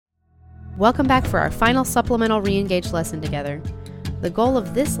Welcome back for our final supplemental re-engage lesson together. The goal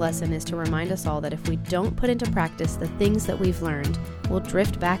of this lesson is to remind us all that if we don't put into practice the things that we've learned, we'll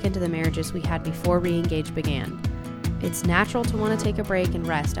drift back into the marriages we had before re-engage began. It's natural to want to take a break and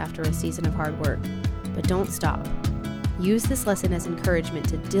rest after a season of hard work, but don't stop. Use this lesson as encouragement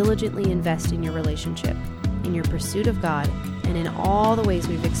to diligently invest in your relationship, in your pursuit of God, and in all the ways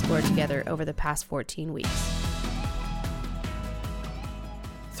we've explored together over the past 14 weeks.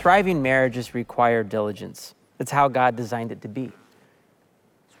 Thriving marriages require diligence. That's how God designed it to be.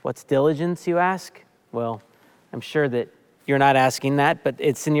 What's diligence, you ask? Well, I'm sure that you're not asking that, but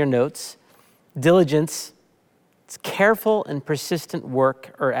it's in your notes. Diligence, it's careful and persistent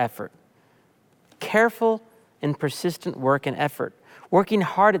work or effort. Careful and persistent work and effort. Working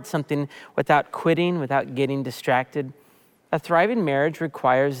hard at something without quitting, without getting distracted. A thriving marriage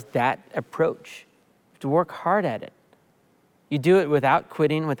requires that approach. You have to work hard at it. You do it without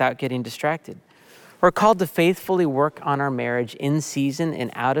quitting, without getting distracted. We're called to faithfully work on our marriage in season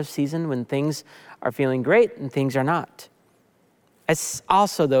and out of season when things are feeling great and things are not. It's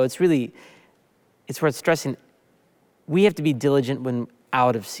also, though, it's worth stressing, we have to be diligent when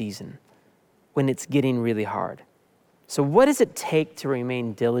out of season, when it's getting really hard. So what does it take to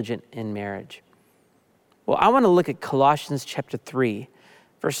remain diligent in marriage? Well, I want to look at Colossians chapter 3,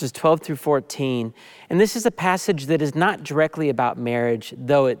 verses 12 through 14. And this is a passage that is not directly about marriage,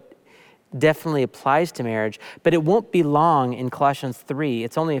 though it definitely applies to marriage, but it won't be long in Colossians 3.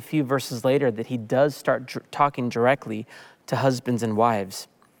 It's only a few verses later that he does start talking directly to husbands and wives.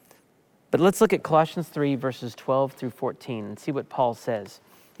 But let's look at Colossians 3, verses 12 through 14 and see what Paul says.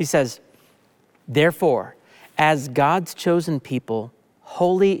 He says, "Therefore, as God's chosen people,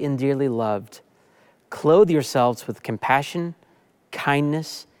 holy and dearly loved, clothe yourselves with compassion,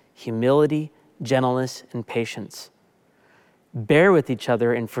 kindness, humility, gentleness, and patience. Bear with each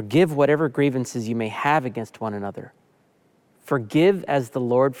other and forgive whatever grievances you may have against one another. Forgive as the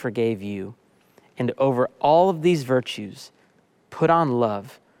Lord forgave you. And over all of these virtues, put on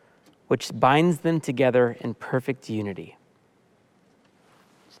love, which binds them together in perfect unity."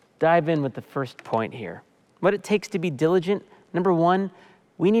 Let's dive in with the first point here. What it takes to be diligent. Number one,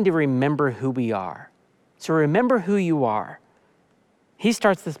 we need to remember who we are. So remember who you are. He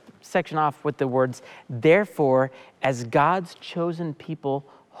starts this section off with the words, "Therefore, as God's chosen people,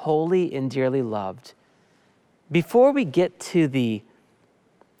 holy and dearly loved." Before we get to the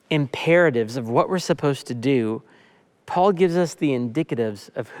imperatives of what we're supposed to do, Paul gives us the indicatives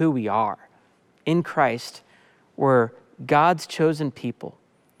of who we are. In Christ, we're God's chosen people.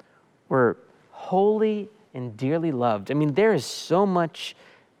 We're holy and dearly loved. I mean, there is so much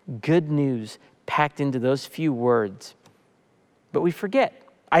good news packed into those few words. But we forget.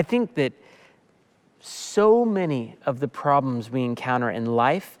 I think that so many of the problems we encounter in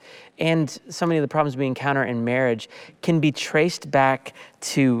life and so many of the problems we encounter in marriage can be traced back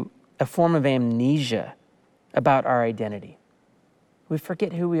to a form of amnesia about our identity. We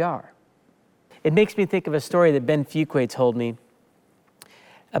forget who we are. It makes me think of a story that Ben Fuqua told me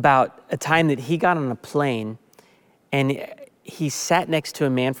about a time that he got on a plane and he sat next to a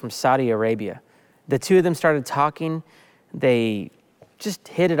man from Saudi Arabia. The two of them started talking. They just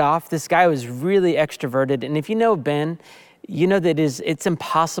hit it off. This guy was really extroverted. And if you know Ben, you know that it's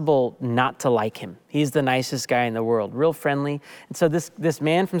impossible not to like him. He's the nicest guy in the world, real friendly. And so this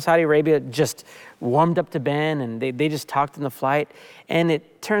man from Saudi Arabia just warmed up to Ben, and they just talked in the flight. And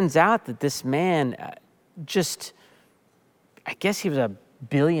it turns out that this man I guess he was a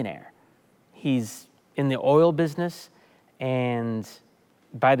billionaire. He's in the oil business, and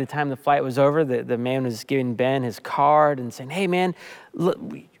by the time the flight was over, the man was giving Ben his card and saying, "Hey man, look,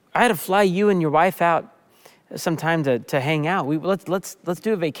 I had to fly you and your wife out sometime to hang out. Let's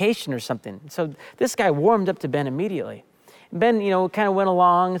do a vacation or something." So this guy warmed up to Ben immediately. And Ben, kind of went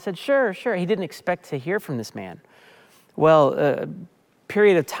along and said, sure. He didn't expect to hear from this man. Well, a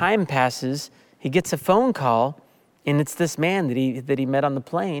period of time passes. He gets a phone call, and it's this man that he met on the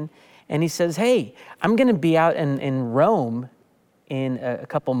plane. And he says, "Hey, I'm going to be out in Rome in a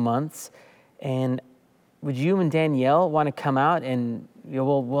couple months, and would you and Danielle want to come out and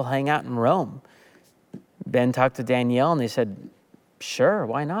we'll hang out in Rome?" Ben talked to Danielle, and they said, "Sure,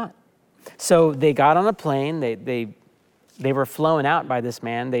 why not?" So they got on a plane. They were flown out by this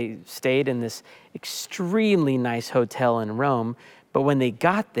man. They stayed in this extremely nice hotel in Rome. But when they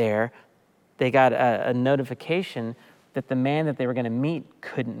got there, they got a notification that the man that they were going to meet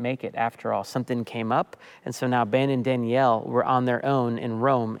couldn't make it after all. Something came up, and so now Ben and Danielle were on their own in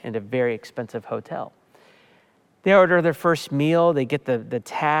Rome in a very expensive hotel. They order their first meal, they get the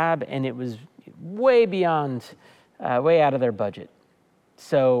tab, and it was way out of their budget.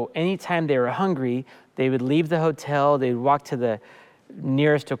 So anytime they were hungry, they would leave the hotel, they would walk to the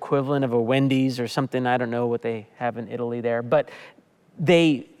nearest equivalent of a Wendy's or something. I don't know what they have in Italy there, but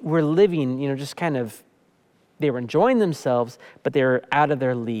they were living, just kind of, they were enjoying themselves, but they were out of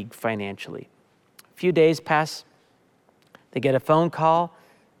their league financially. A few days pass, they get a phone call.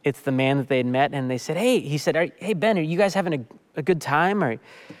 It's the man that they had met, and they said, he said, hey, Ben, are you guys having a good time? Or he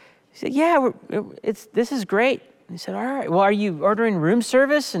said, yeah, this is great. And he said, all right, well, are you ordering room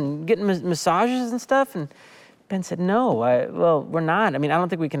service and getting massages and stuff? And Ben said, no, we're not. I don't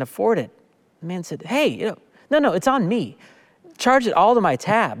think we can afford it. The man said, hey, no, it's on me. Charge it all to my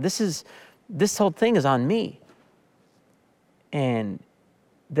tab. This whole thing is on me. And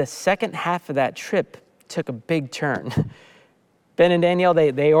the second half of that trip took a big turn. Ben and Danielle,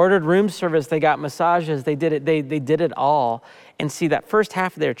 they ordered room service, they got massages, they did it all. And see, that first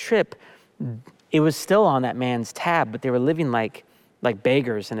half of their trip, it was still on that man's tab, but they were living like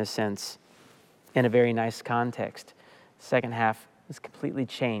beggars in a sense, in a very nice context. The second half was completely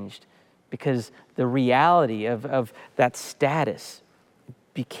changed because the reality of that status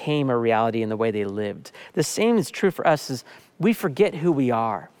became a reality in the way they lived. The same is true for us as we forget who we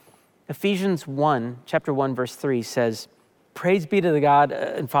are. Ephesians 1, chapter 1, verse 3 says, praise be to the God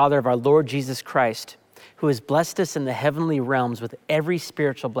and Father of our Lord Jesus Christ, who has blessed us in the heavenly realms with every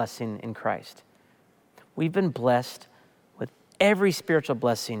spiritual blessing in Christ. We've been blessed with every spiritual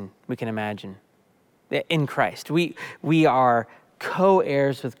blessing we can imagine in Christ. We are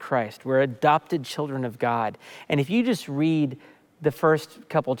co-heirs with Christ. We're adopted children of God. And if you just read the first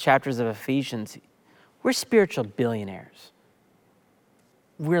couple chapters of Ephesians, we're spiritual billionaires.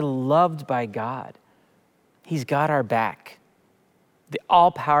 We're loved by God. He's got our back. The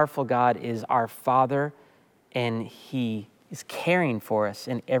all-powerful God is our Father, and He is caring for us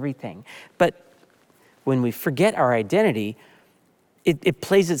in everything. But when we forget our identity, it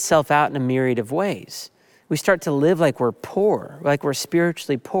plays itself out in a myriad of ways. We start to live like we're poor, like we're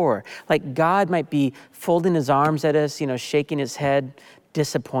spiritually poor, like God might be folding his arms at us, shaking his head,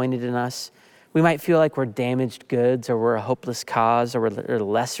 disappointed in us. We might feel like we're damaged goods, or we're a hopeless cause, or we're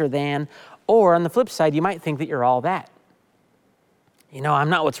lesser than. Or on the flip side, you might think that you're all that. I'm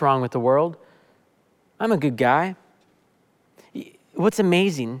not what's wrong with the world. I'm a good guy. What's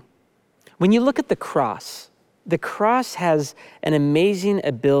amazing, when you look at the cross has an amazing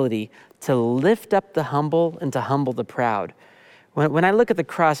ability to lift up the humble and to humble the proud. When I look at the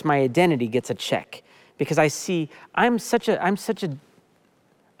cross, my identity gets a check because I see I'm such a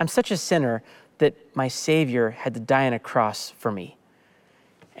sinner that my Savior had to die on a cross for me.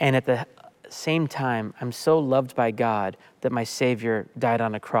 And at the same time, I'm so loved by God that my Savior died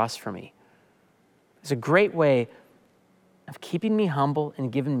on a cross for me. It's a great way of keeping me humble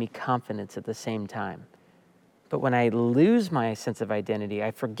and giving me confidence at the same time. But when I lose my sense of identity,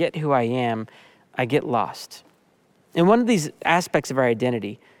 I forget who I am, I get lost. And one of these aspects of our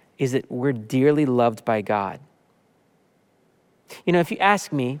identity is that we're dearly loved by God. If you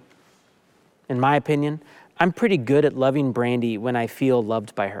ask me, in my opinion, I'm pretty good at loving Brandy when I feel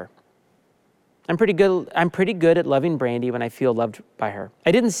loved by her. I'm pretty good at loving Brandy when I feel loved by her.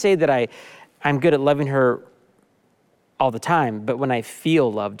 I didn't say that I'm good at loving her all the time, but when I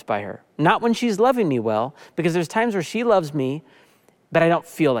feel loved by her. Not when she's loving me well, because there's times where she loves me, but I don't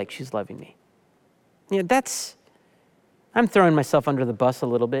feel like she's loving me. I'm throwing myself under the bus a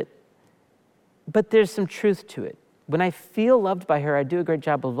little bit, but there's some truth to it. When I feel loved by her, I do a great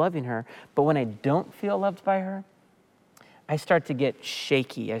job of loving her, but when I don't feel loved by her, I start to get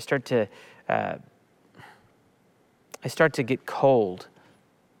shaky. I start to get cold.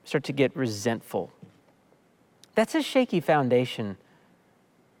 I start to get resentful. That's a shaky foundation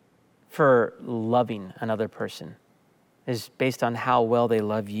for loving another person, is based on how well they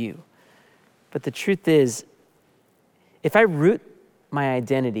love you. But the truth is, if I root my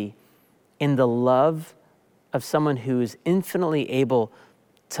identity in the love of someone who is infinitely able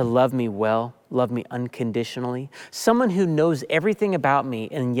to love me well, love me unconditionally, someone who knows everything about me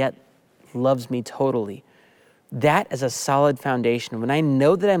and yet loves me totally, that is a solid foundation. When I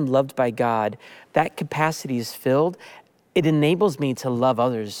know that I'm loved by God, that capacity is filled. It enables me to love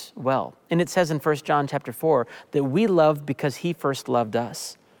others well. And it says in 1 John chapter 4 that we love because he first loved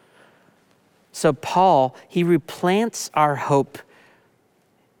us. So Paul, he replants our hope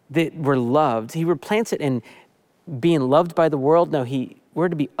that we're loved. He replants it in being loved by the world. No, we're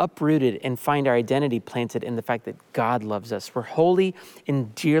to be uprooted and find our identity planted in the fact that God loves us. We're holy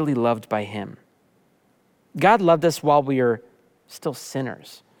and dearly loved by him. God loved us while we were still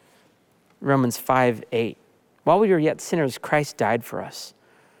sinners. Romans 5:8. While we were yet sinners, Christ died for us.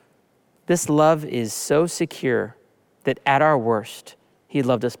 This love is so secure that at our worst, he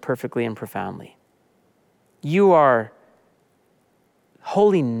loved us perfectly and profoundly. You are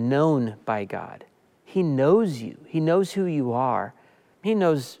wholly known by God. He knows you. He knows who you are. He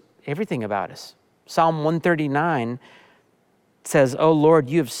knows everything about us. Psalm 139 says, "Oh Lord,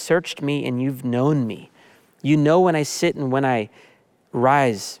 you have searched me and you've known me. You know when I sit and when I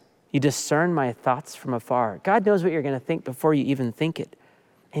rise. You discern my thoughts from afar." God knows what you're going to think before you even think it.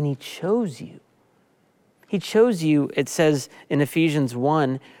 And he chose you. He chose you, it says in Ephesians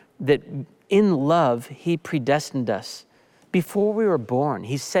 1, that in love, he predestined us. Before we were born,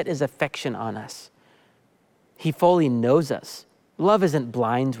 he set his affection on us. He fully knows us. Love isn't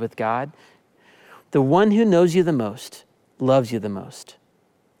blind with God. The one who knows you the most loves you the most.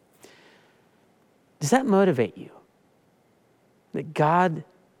 Does that motivate you? That God,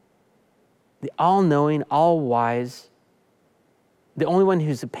 the all-knowing, all-wise, the only one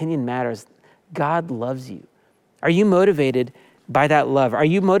whose opinion matters, God loves you. Are you motivated by that love? Are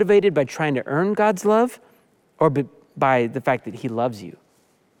you motivated by trying to earn God's love or by the fact that he loves you?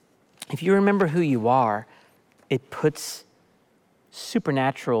 If you remember who you are, it puts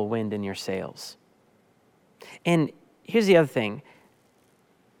supernatural wind in your sails. And here's the other thing.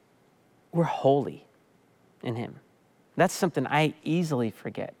 We're holy in him. That's something I easily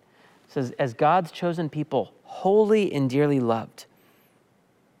forget. It says, as God's chosen people, holy and dearly loved.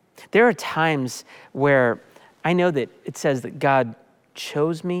 There are times where I know that it says that God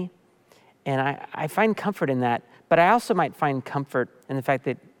chose me, and I find comfort in that, but I also might find comfort in the fact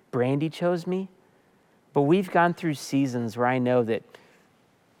that Brandy chose me. But we've gone through seasons where I know that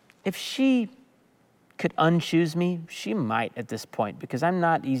if she could unchoose me, she might at this point, because I'm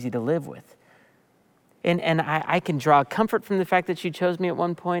not easy to live with. And I can draw comfort from the fact that she chose me at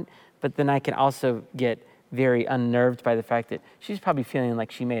one point, but then I can also get very unnerved by the fact that she's probably feeling like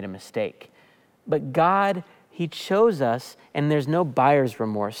she made a mistake. But God, he chose us, and there's no buyer's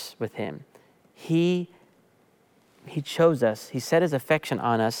remorse with him. He chose us. He set his affection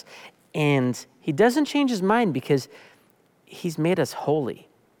on us, and he doesn't change his mind because he's made us holy.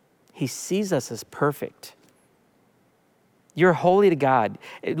 He sees us as perfect. You're holy to God.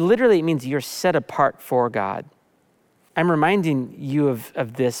 It literally means you're set apart for God. I'm reminding you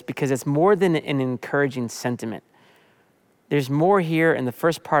of this because it's more than an encouraging sentiment. There's more here in the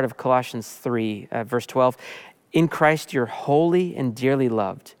first part of Colossians 3, verse 12. In Christ, you're holy and dearly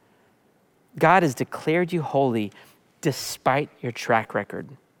loved. God has declared you holy despite your track record.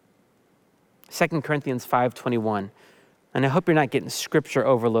 2 Corinthians 5:21. And I hope you're not getting scripture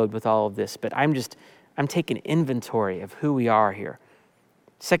overload with all of this, but I'm taking inventory of who we are here.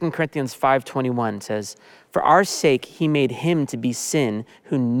 2 Corinthians 5:21 says, "For our sake he made him to be sin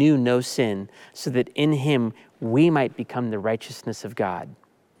who knew no sin, so that in him we might become the righteousness of God."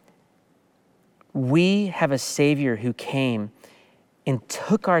 We have a Savior who came and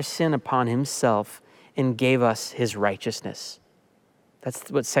took our sin upon himself and gave us his righteousness.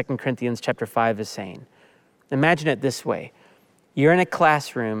 That's what 2 Corinthians chapter 5 is saying. Imagine it this way. You're in a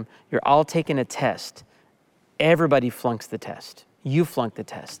classroom, you're all taking a test. Everybody flunks the test. You flunk the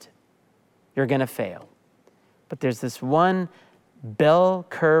test. You're going to fail. But there's this one bell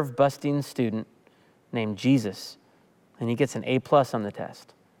curve busting student named Jesus, and he gets an A+ on the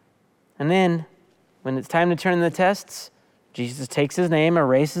test. And then when it's time to turn in the tests, Jesus takes his name,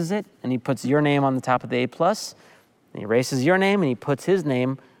 erases it, and he puts your name on the top of the A+. And he erases your name, and he puts his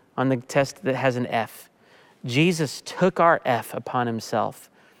name on the test that has an F. Jesus took our F upon himself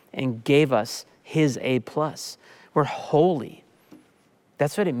and gave us his A+. We're holy.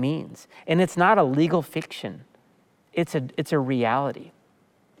 That's what it means. And it's not a legal fiction. It's a reality.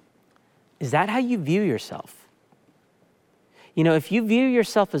 Is that how you view yourself? You know, if you view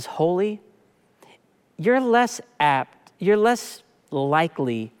yourself as holy, you're less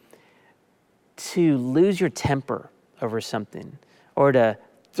likely to lose your temper over something or to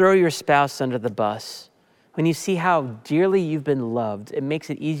throw your spouse under the bus. When you see how dearly you've been loved, it makes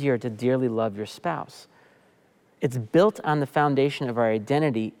it easier to dearly love your spouse. It's built on the foundation of our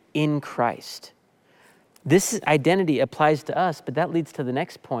identity in Christ. This identity applies to us, but that leads to the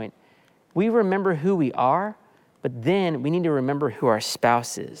next point. We remember who we are, but then we need to remember who our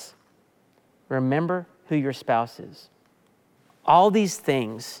spouse is. Remember who your spouse is. All these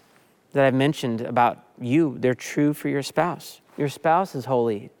things that I've mentioned about you, they're true for your spouse. Your spouse is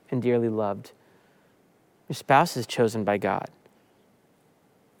holy and dearly loved. Your spouse is chosen by God.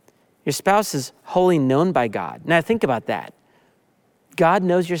 Your spouse is wholly known by God. Now think about that. God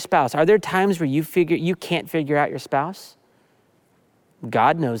knows your spouse. Are there times where you can't figure out your spouse?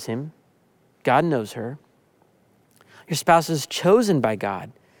 God knows him. God knows her. Your spouse is chosen by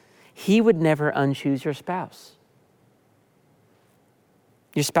God. He would never unchoose your spouse.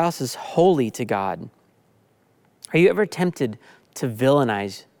 Your spouse is holy to God. Are you ever tempted to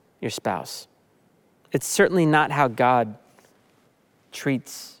villainize your spouse? It's certainly not how God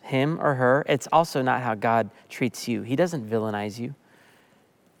treats him or her. It's also not how God treats you. He doesn't villainize you.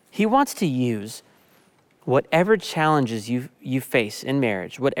 He wants to use whatever challenges you face in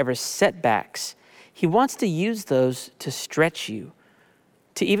marriage, whatever setbacks, he wants to use those to stretch you,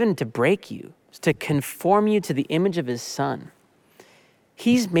 to break you, to conform you to the image of his son.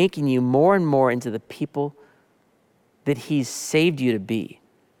 He's making you more and more into the people that he's saved you to be.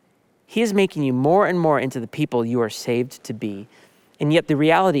 He is making you more and more into the people you are saved to be. And yet the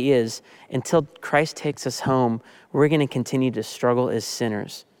reality is, until Christ takes us home, we're going to continue to struggle as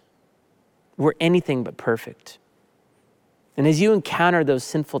sinners. We're anything but perfect. And as you encounter those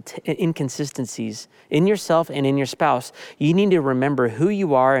sinful inconsistencies in yourself and in your spouse, you need to remember who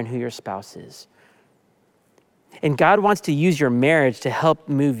you are and who your spouse is. And God wants to use your marriage to help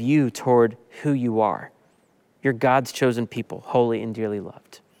move you toward who you are. You're God's chosen people, holy and dearly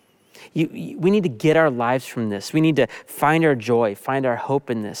loved. We need to get our lives from this. We need to find our joy, find our hope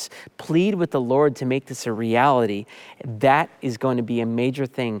in this. Plead with the Lord to make this a reality. That is going to be a major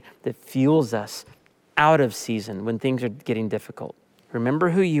thing that fuels us out of season when things are getting difficult.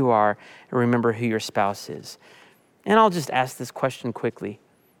 Remember who you are and remember who your spouse is. And I'll just ask this question quickly.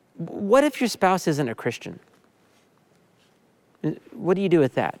 What if your spouse isn't a Christian? What do you do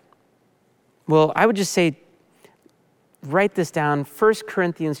with that? Well, I would just say, write this down, 1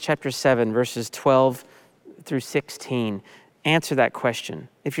 Corinthians chapter 7, verses 12 through 16. Answer that question.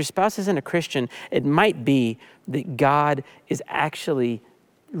 If your spouse isn't a Christian, it might be that God is actually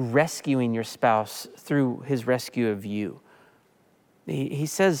rescuing your spouse through his rescue of you. He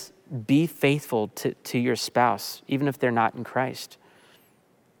says, be faithful to your spouse, even if they're not in Christ.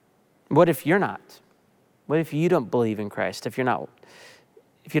 What if you're not? What if you don't believe in Christ? If you don't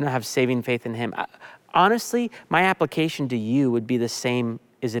have saving faith in him? Honestly, my application to you would be the same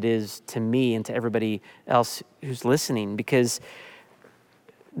as it is to me and to everybody else who's listening, because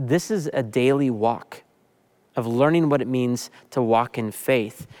this is a daily walk of learning what it means to walk in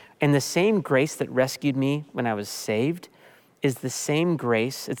faith. And the same grace that rescued me when I was saved is the same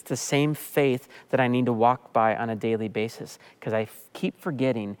grace, it's the same faith that I need to walk by on a daily basis, because I keep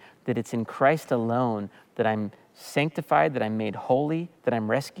forgetting that it's in Christ alone that I'm sanctified, that I'm made holy, that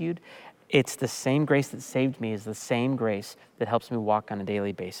I'm rescued. It's the same grace that saved me is the same grace that helps me walk on a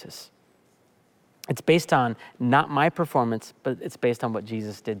daily basis. It's based on not my performance, but it's based on what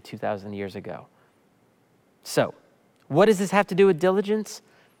Jesus did 2,000 years ago. So, what does this have to do with diligence?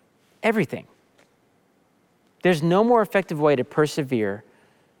 Everything. There's no more effective way to persevere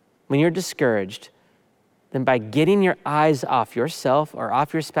when you're discouraged than by getting your eyes off yourself or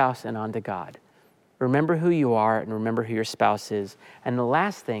off your spouse and onto God. Remember who you are and remember who your spouse is. And the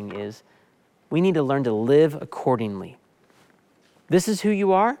last thing is, we need to learn to live accordingly. This is who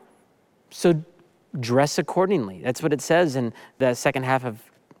you are, so dress accordingly. That's what it says in the second half of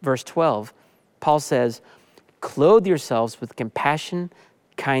verse 12. Paul says, clothe yourselves with compassion,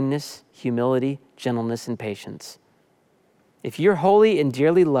 kindness, humility, gentleness, and patience. If you're holy and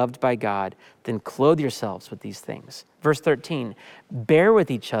dearly loved by God, then clothe yourselves with these things. Verse 13, bear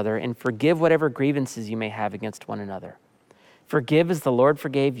with each other and forgive whatever grievances you may have against one another. Forgive as the Lord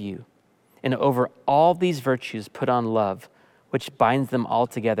forgave you. And over all these virtues put on love, which binds them all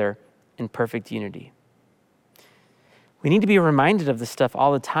together in perfect unity. We need to be reminded of this stuff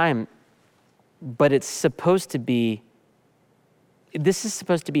all the time, but this is supposed to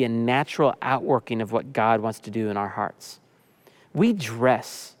be a natural outworking of what God wants to do in our hearts. We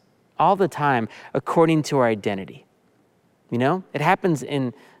dress all the time according to our identity. You know, it happens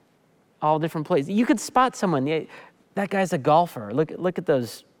in all different places. You could spot someone, that guy's a golfer. Look at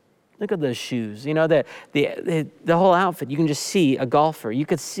those shoes. You know, the whole outfit. You can just see a golfer. You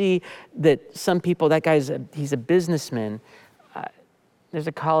could see that some people, he's a businessman. There's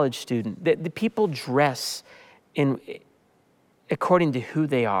a college student. The people dress according to who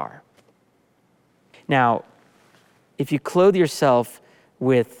they are. Now, if you clothe yourself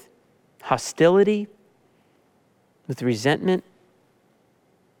with hostility, with resentment,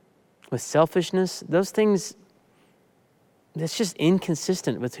 with selfishness, those things, that's just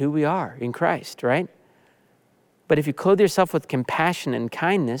inconsistent with who we are in Christ, right? But if you clothe yourself with compassion and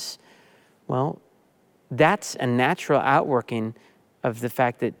kindness, well, that's a natural outworking of the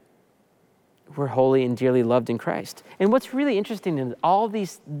fact that we're holy and dearly loved in Christ. And what's really interesting in all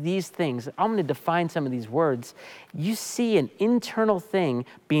these things, I'm going to define some of these words. You see an internal thing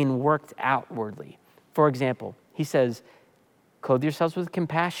being worked outwardly. For example, he says, clothe yourselves with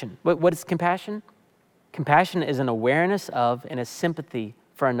compassion. What is compassion? Compassion is an awareness of and a sympathy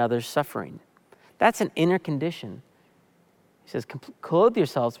for another's suffering. That's an inner condition. He says, clothe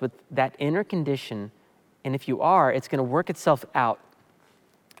yourselves with that inner condition, and if you are, it's going to work itself out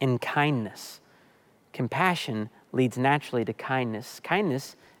in kindness. Compassion leads naturally to kindness.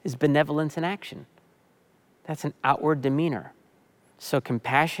 Kindness is benevolence in action. That's an outward demeanor. So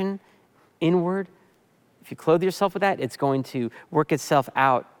compassion, inward, if you clothe yourself with that, it's going to work itself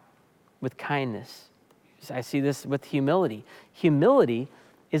out with kindness. I see this with humility. Humility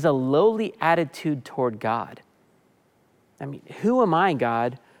is a lowly attitude toward God. I mean, who am I,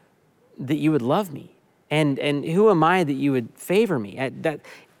 God, that you would love me? And who am I that you would favor me?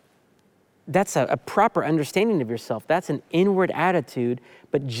 That's a proper understanding of yourself. That's an inward attitude,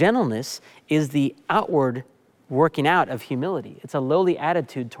 but gentleness is the outward working out of humility. It's a lowly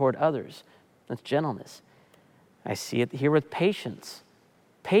attitude toward others. That's gentleness. I see it here with patience.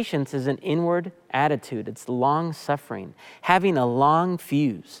 Patience is an inward attitude. It's long suffering, having a long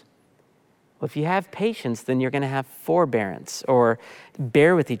fuse. Well, if you have patience, then you're going to have forbearance or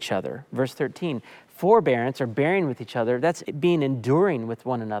bear with each other. Verse 13, forbearance or bearing with each other, that's being enduring with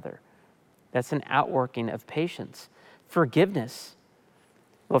one another. That's an outworking of patience. Forgiveness.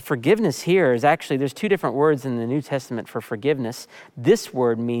 Well, forgiveness here is actually, there's two different words in the New Testament for forgiveness. This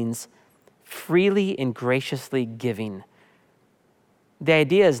word means freely and graciously giving. The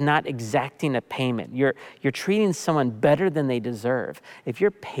idea is not exacting a payment. You're treating someone better than they deserve. If you're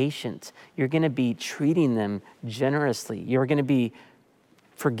patient, you're going to be treating them generously. You're going to be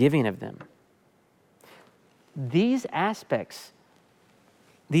forgiving of them. These aspects,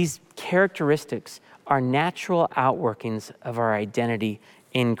 these characteristics are natural outworkings of our identity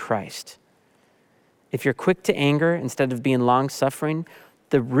in Christ. If you're quick to anger instead of being long-suffering,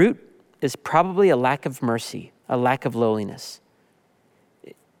 the root is probably a lack of mercy, a lack of lowliness.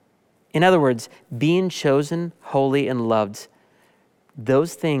 In other words, being chosen, holy, and loved,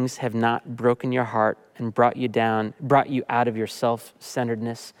 those things have not broken your heart and brought you out of your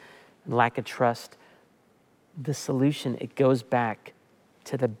self-centeredness and lack of trust. The solution, it goes back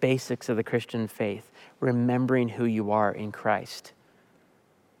to the basics of the Christian faith, remembering who you are in Christ.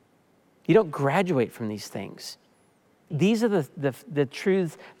 You don't graduate from these things. These are the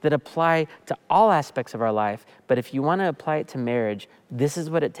truths that apply to all aspects of our life, but if you want to apply it to marriage, this is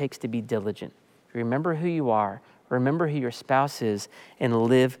what it takes to be diligent. Remember who you are, remember who your spouse is, and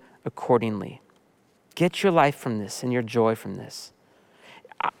live accordingly. Get your life from this and your joy from this.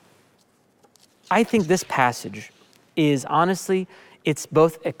 I think this passage is honestly, it's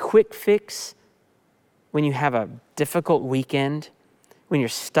both a quick fix when you have a difficult weekend, when you're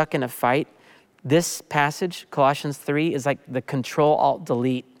stuck in a fight. This passage, Colossians 3, is like the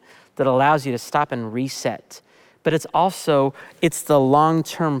Control-Alt-Delete that allows you to stop and reset. But it's the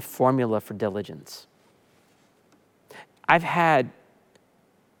long-term formula for diligence. I've had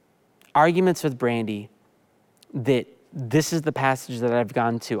arguments with Brandy that this is the passage that I've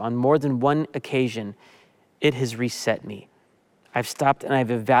gone to. On more than one occasion, it has reset me. I've stopped and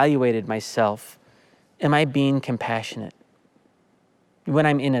I've evaluated myself. Am I being compassionate? When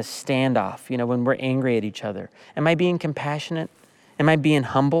I'm in a standoff, when we're angry at each other, am I being compassionate? Am I being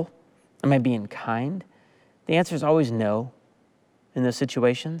humble? Am I being kind? The answer is always no in those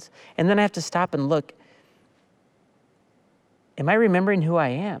situations. And then I have to stop and look, am I remembering who I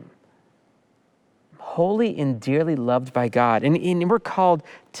am? Holy and dearly loved by God. And we're called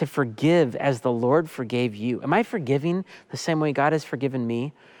to forgive as the Lord forgave you. Am I forgiving the same way God has forgiven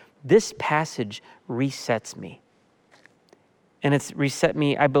me? This passage resets me. And it's reset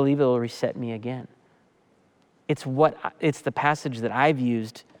me, I believe it will reset me again. It's the passage that I've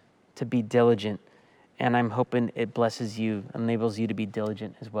used to be diligent, and I'm hoping it blesses you, enables you to be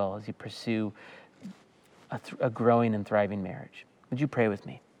diligent as well as you pursue a growing and thriving marriage. Would you pray with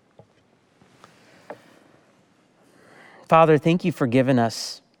me? Father, thank you for giving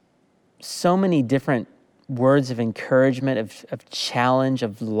us so many different words of encouragement, of challenge,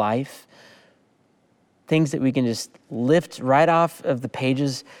 of life. Things that we can just lift right off of the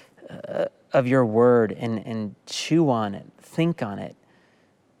pages of your word and chew on it, think on it,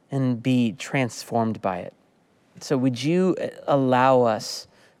 and be transformed by it. So would you allow us,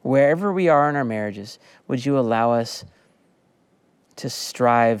 wherever we are in our marriages, would you allow us to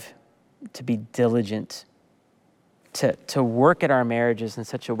strive to be diligent, to work at our marriages in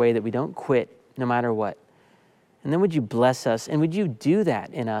such a way that we don't quit no matter what? And then would you bless us, and would you do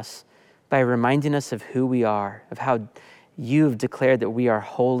that in us by reminding us of who we are, of how you've declared that we are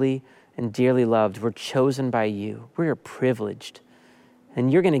holy and dearly loved. We're chosen by you. We're privileged. And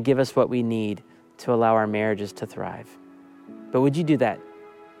you're going to give us what we need to allow our marriages to thrive. But would you do that?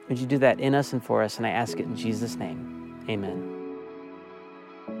 Would you do that in us and for us? And I ask it in Jesus' name. Amen.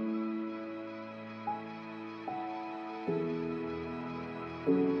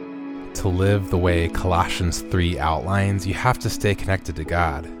 To live the way Colossians 3 outlines, you have to stay connected to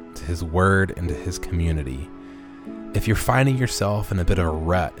God, to His Word, and to His community. If you're finding yourself in a bit of a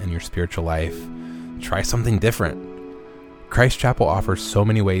rut in your spiritual life, try something different. Christ Chapel offers so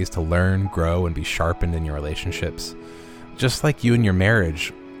many ways to learn, grow, and be sharpened in your relationships. Just like you and your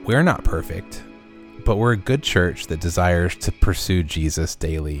marriage, we're not perfect, but we're a good church that desires to pursue Jesus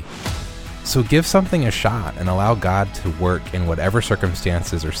daily. So give something a shot and allow God to work in whatever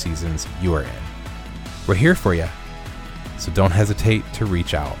circumstances or seasons you are in. We're here for you, so don't hesitate to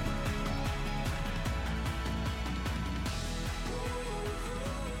reach out.